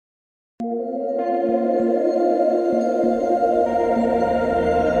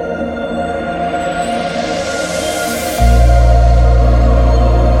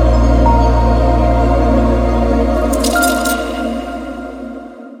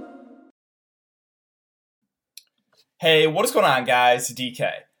Hey, what is going on, guys?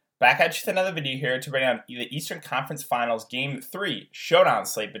 DK. Back at you with another video here to bring down the Eastern Conference Finals Game 3 showdown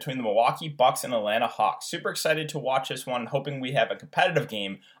slate between the Milwaukee Bucks and Atlanta Hawks. Super excited to watch this one, hoping we have a competitive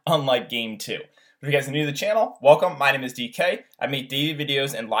game, unlike Game 2. If you guys are new to the channel, welcome. My name is DK. I make daily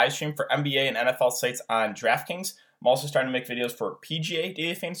videos and live stream for NBA and NFL sites on Draftkings. I'm also starting to make videos for PGA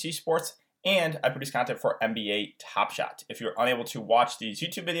Daily Fantasy Sports, and I produce content for NBA Top Shot. If you're unable to watch these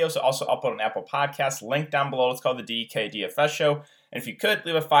YouTube videos, I also upload an Apple Podcast. Link down below. It's called the DK DFS Show. And if you could,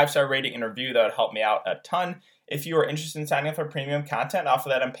 leave a 5-star rating and review. That would help me out a ton. If you are interested in signing up for premium content, I offer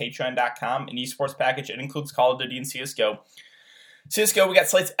that on patreon.com. An esports package. It includes Call of Duty and CSGO. CSGO, we got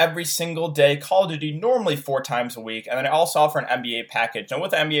slates every single day. Call of Duty normally 4 times a week. And then I also offer an NBA package. And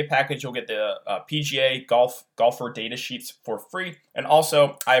with the NBA package, you'll get the PGA golfer data sheets for free. And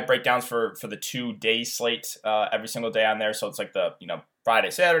also, I have breakdowns for the 2-day slate every single day on there. So it's like the Friday,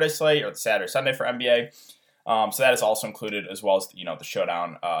 Saturday slate or the Saturday, Sunday for NBA. So that is also included, as well as the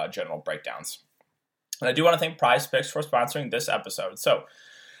showdown general breakdowns. And I do want to thank Prize Picks for sponsoring this episode. So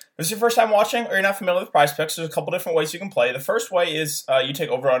if this is your first time watching or you're not familiar with Prize Picks, there's a couple different ways you can play. The first way is you take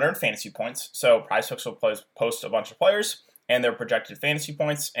over/under in fantasy points. So Prize Picks will post a bunch of players and their projected fantasy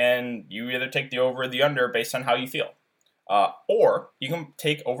points, and you either take the over or the under based on how you feel. Or you can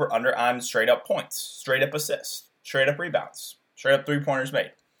take over/under on straight up points, straight up assists, straight up rebounds, straight up three-pointers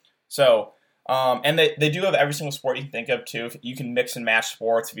made. So and they do have every single sport you can think of too. You can mix and match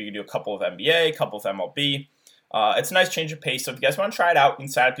sports. If you can do a couple of NBA, a couple of MLB. It's a nice change of pace. So if you guys want to try it out, you can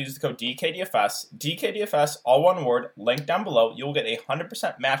sign up to use the code DKDFS. DKDFS, all one word, link down below. You'll get a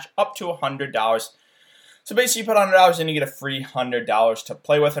 100% match up to $100. So basically, you put $100 in, you get a free $100 to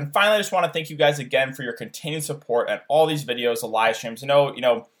play with. And finally, I just want to thank you guys again for your continued support and all these videos, the live streams. I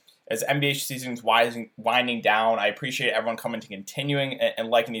know, as NBA season's winding down, I appreciate everyone coming to continuing and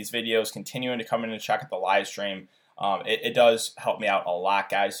liking these videos, continuing to come in and check out the live stream. It does help me out a lot,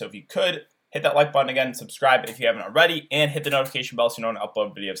 guys. So if you could, hit that like button again, subscribe if you haven't already, and hit the notification bell so you know when I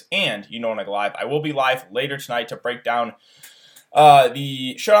upload videos and you know when I go live. I will be live later tonight to break down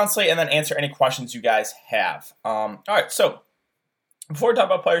the showdown slate and then answer any questions you guys have. All right, so before we talk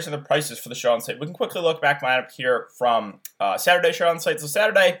about players and the prices for the showdown slate, we can quickly look back lineup here from Saturday showdown slate. So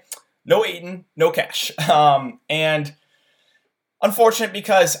Saturday, no Ayton, no Cash. And unfortunate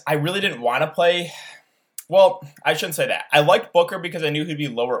because I really didn't want to play. Well, I shouldn't say that. I liked Booker because I knew he'd be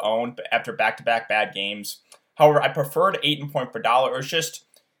lower owned after back-to-back bad games. However, I preferred Ayton point per dollar. It was just,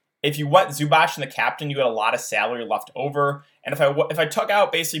 if you went Zubac and the captain, you had a lot of salary left over. And if I took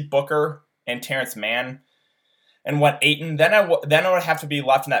out basically Booker and Terrence Mann and went Ayton, then I would have to be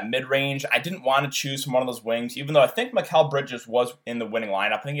left in that mid-range. I didn't want to choose from one of those wings, even though I think Mikal Bridges was in the winning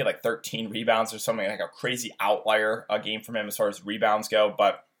lineup. I think he had like 13 rebounds or something, like a crazy outlier game from him as far as rebounds go.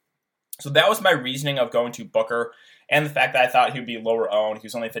 So that was my reasoning of going to Booker, and the fact that I thought he would be lower owned. He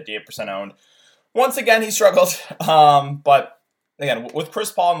was only 58% owned. Once again, he struggled. But again, with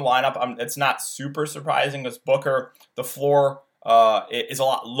Chris Paul in the lineup, it's not super surprising because Booker, the floor is a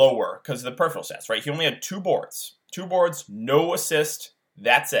lot lower because of the peripheral stats, right? He only had 2 boards. 2 boards, no assist.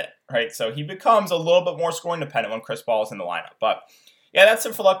 That's it, right? So he becomes a little bit more scoring dependent when Chris Paul is in the lineup. But yeah, that's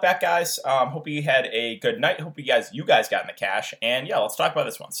it for Luck Back, guys. Hope you had a good night. Hope you guys got in the cash. And yeah, let's talk about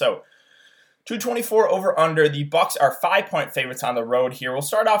this one. So 224 over/under. The Bucks are 5-point favorites on the road here. We'll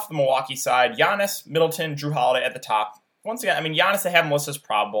start off the Milwaukee side. Giannis, Middleton, Drew Holiday at the top. Once again, Giannis, they have him listed as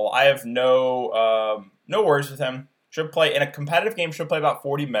probable. I have no worries with him. Should play in a competitive game. Should play about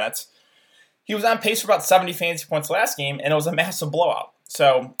 40 minutes. He was on pace for about 70 fantasy points last game, and it was a massive blowout.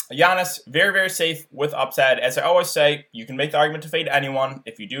 So Giannis, very, very safe with upside. As I always say, you can make the argument to fade anyone.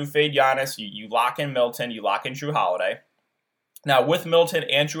 If you do fade Giannis, you lock in Middleton, you lock in Drew Holiday. Now, with Middleton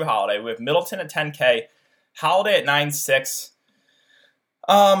and Drew Holiday, we have Middleton at 10K, Holiday at 9.6.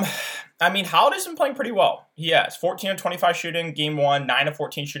 Holiday's been playing pretty well. He has 14 of 25 shooting game 1, 9 of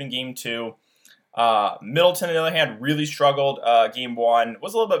 14 shooting game 2. Middleton, on the other hand, really struggled game 1.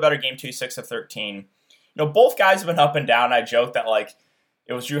 Was a little bit better game 2, 6 of 13. Both guys have been up and down. I joke that,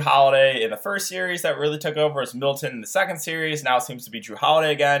 it was Drew Holiday in the first series that really took over. It was Middleton in the second series. Now it seems to be Drew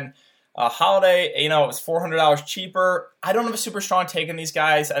Holiday again. Holiday, it was $400 cheaper. I don't have a super strong take on these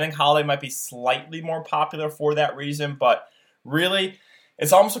guys. I think Holiday might be slightly more popular for that reason, but really,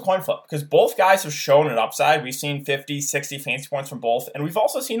 it's almost a coin flip because both guys have shown an upside. We've seen 50, 60 fantasy points from both, and we've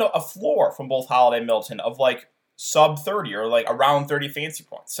also seen a floor from both Holiday and Middleton of sub 30 or around 30 fantasy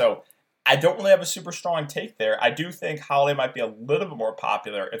points. So I don't really have a super strong take there. I do think Holiday might be a little bit more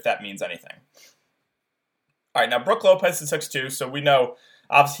popular if that means anything. All right, now Brook Lopez is 6'2", so we know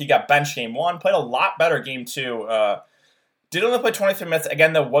obviously he got benched game 1, played a lot better game 2. Did only play 23 minutes.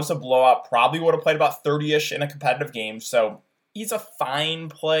 Again, there was a blowout. Probably would have played about 30-ish in a competitive game. So he's a fine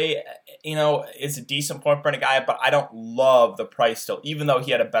play. Is a decent point per guy, but I don't love the price still, even though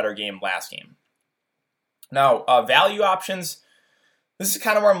he had a better game last game. Now, value options. This is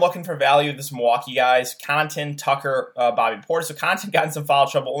kind of where I'm looking for value. This Milwaukee guys, Connaughton, Tucker, Bobby Portis. So Connaughton got in some foul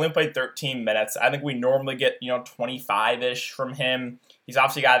trouble, only played 13 minutes. I think we normally get 25-ish from him. He's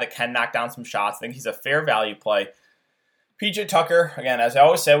obviously a guy that can knock down some shots. I think he's a fair value play. PJ Tucker, again, as I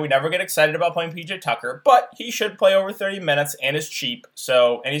always say, we never get excited about playing PJ Tucker, but he should play over 30 minutes and is cheap.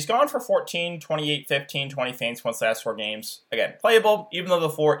 And he's gone for 14, 28, 15, 20 feints once the last 4 games. Again, playable, even though the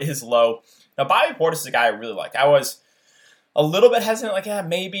floor is low. Now, Bobby Portis is a guy I really like. I was a little bit hesitant,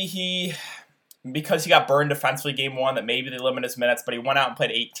 maybe because he got burned defensively game 1, that maybe they limit his minutes, but he went out and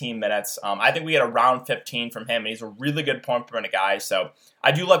played 18 minutes. I think we get around 15 from him, and he's a really good point per minute guy. So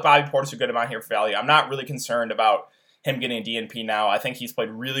I do like Bobby Portis a good amount here for value. I'm not really concerned about him getting a DNP now. I think he's played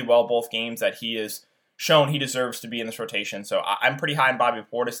really well both games, that he has shown he deserves to be in this rotation. So I'm pretty high on Bobby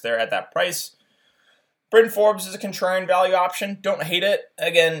Portis there at that price. Bryn Forbes is a contrarian value option. Don't hate it.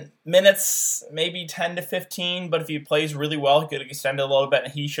 Again, minutes, maybe 10 to 15, but if he plays really well, he could extend it a little bit,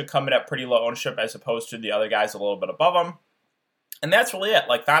 and he should come in at pretty low ownership as opposed to the other guys a little bit above him. And that's really it.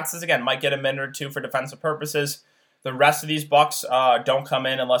 Francis, again, might get a minute or two for defensive purposes. The rest of these Bucks don't come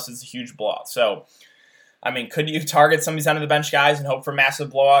in unless it's a huge blowout. So, could you target some of these under-the-bench guys and hope for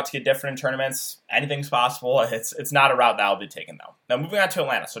massive blowout to get different in tournaments? Anything's possible. It's not a route that I'll be taking, though. Now, moving on to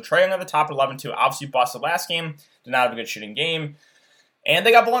Atlanta. So, Trae Young at the top at 11-2. Obviously busted last game. Did not have a good shooting game. And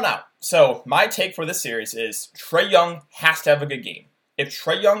they got blown out. So, my take for this series is Trae Young has to have a good game. If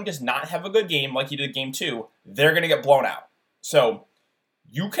Trae Young does not have a good game like he did game 2, they're going to get blown out. So,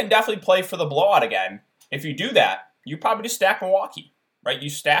 you can definitely play for the blowout again. If you do that, you probably just stack Milwaukee. Right,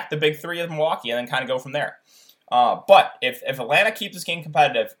 you stack the big 3 of Milwaukee and then kind of go from there. But if Atlanta keeps this game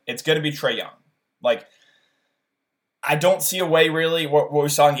competitive, it's going to be Trae Young. I don't see a way really what we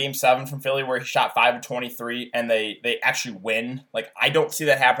saw in Game 7 from Philly where he shot 5 of 23 and they actually win. I don't see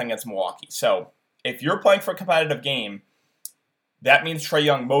that happening against Milwaukee. So if you're playing for a competitive game, that means Trae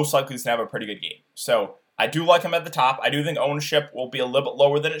Young most likely is going to have a pretty good game. So I do like him at the top. I do think ownership will be a little bit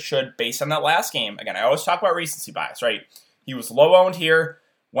lower than it should based on that last game. Again, I always talk about recency bias, right? He was low owned here,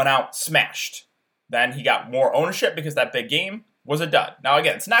 went out, smashed. Then he got more ownership because that big game was a dud. Now,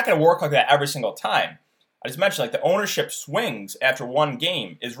 again, it's not going to work like that every single time. I just mentioned, the ownership swings after one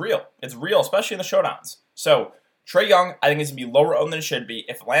game is real. It's real, especially in the showdowns. So, Trae Young, I think, is going to be lower owned than it should be.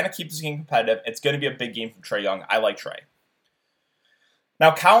 If Atlanta keeps this game competitive, it's going to be a big game from Trae Young. I like Trae. Now,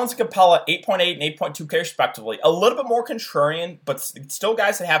 Collins and Capella, 8.8 and 8.2K respectively. A little bit more contrarian, but still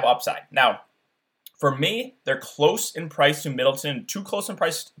guys that have upside. Now, for me, they're close in price to Middleton, too close in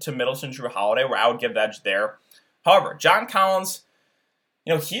price to Middleton, Drew Holiday, where I would give the edge there. However, John Collins,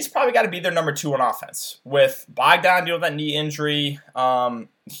 he's probably got to be their number 2 on offense. With Bogdan dealing with that knee injury,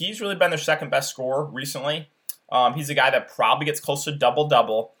 he's really been their second best scorer recently. He's a guy that probably gets close to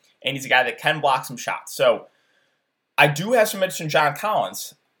double-double, and he's a guy that can block some shots. So I do have some interest in John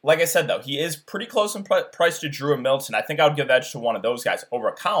Collins. Like I said, though, he is pretty close in price to Drew and Middleton. I think I would give the edge to one of those guys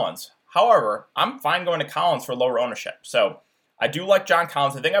over Collins. However, I'm fine going to Collins for lower ownership. So I do like John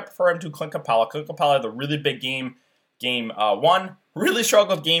Collins. I think I prefer him to Clint Capella. Clint Capella had the really big game 1. Really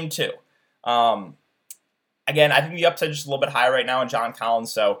struggled game 2. Again, I think the upside is just a little bit higher right now in John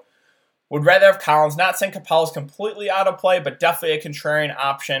Collins. So would rather have Collins. Not saying Capella's completely out of play, but definitely a contrarian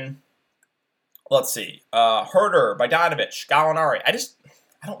option. Let's see. Herter, Bogdanovic, Gallinari. I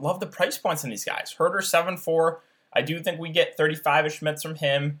don't love the price points in these guys. Herter, 7.4. I do think we get 35-ish minutes from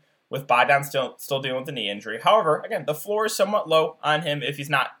him, with Bogdan still dealing with the knee injury. However, again, the floor is somewhat low on him if he's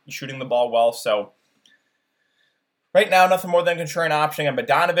not shooting the ball well. So right now, nothing more than a contrarian option. And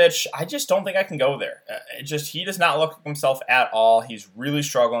Bogdanovic, I just don't think I can go there. He does not look like himself at all. He's really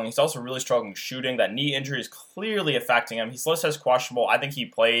struggling. He's also really struggling shooting. That knee injury is clearly affecting him. He's listed as questionable. I think he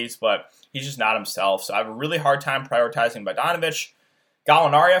plays, but he's just not himself. So I have a really hard time prioritizing Bogdanovic.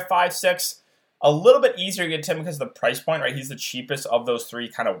 Gallinari at 5.6. A little bit easier to get to him because of the price point, right? He's the cheapest of those 3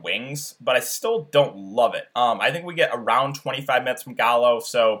 kind of wings, but I still don't love it. I think we get around 25 minutes from Gallo,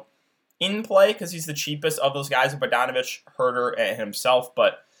 so in play because he's the cheapest of those guys, Bogdanovic, Herter, and himself,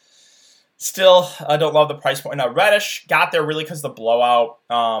 but still, I don't love the price point. Now, Reddish got there really because of the blowout.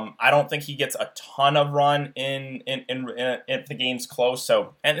 I don't think he gets a ton of run if the game's close,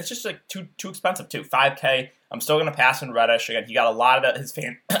 and it's just too expensive too, 5K. I'm still going to pass on Reddish. Again, he got a lot of his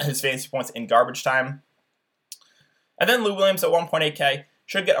fantasy points in garbage time. And then Lou Williams at 1.8K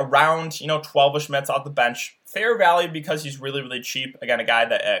should get around 12-ish minutes off the bench. Fair value because he's really, really cheap. Again, a guy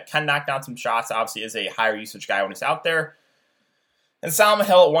that can knock down some shots. Obviously is a higher usage guy when he's out there. And Solomon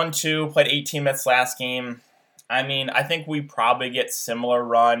Hill at 1-2, played 18 minutes last game. I mean, I think we probably get similar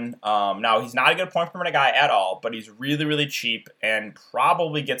run. Now, he's not a good point per minute guy at all, but he's really, really cheap and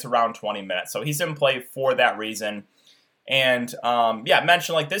probably gets around 20 minutes. So he's in play for that reason. And, yeah,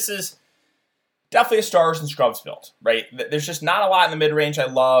 mentioned, like, this is definitely a stars and scrubs build, right? There's just not a lot in the mid-range I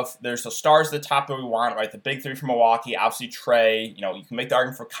love. There's the stars at the top that we want, right? The big three from Milwaukee, obviously Trey. You know, you can make the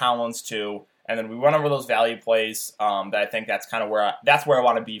argument for Collins, too. And then we went over those value plays that I think that's kind of where I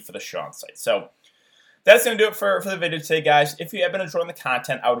want to be for the show on site. So that's going to do it for the video today, guys. If you have been enjoying the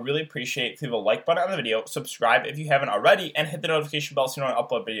content, I would really appreciate if you leave a like button on the video, subscribe if you haven't already, and hit the notification bell so you know when I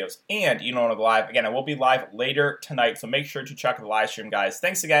upload videos. And you know when I go live. Again, I will be live later tonight, so make sure to check the live stream, guys.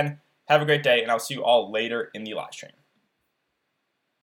 Thanks again. Have a great day, and I'll see you all later in the live stream.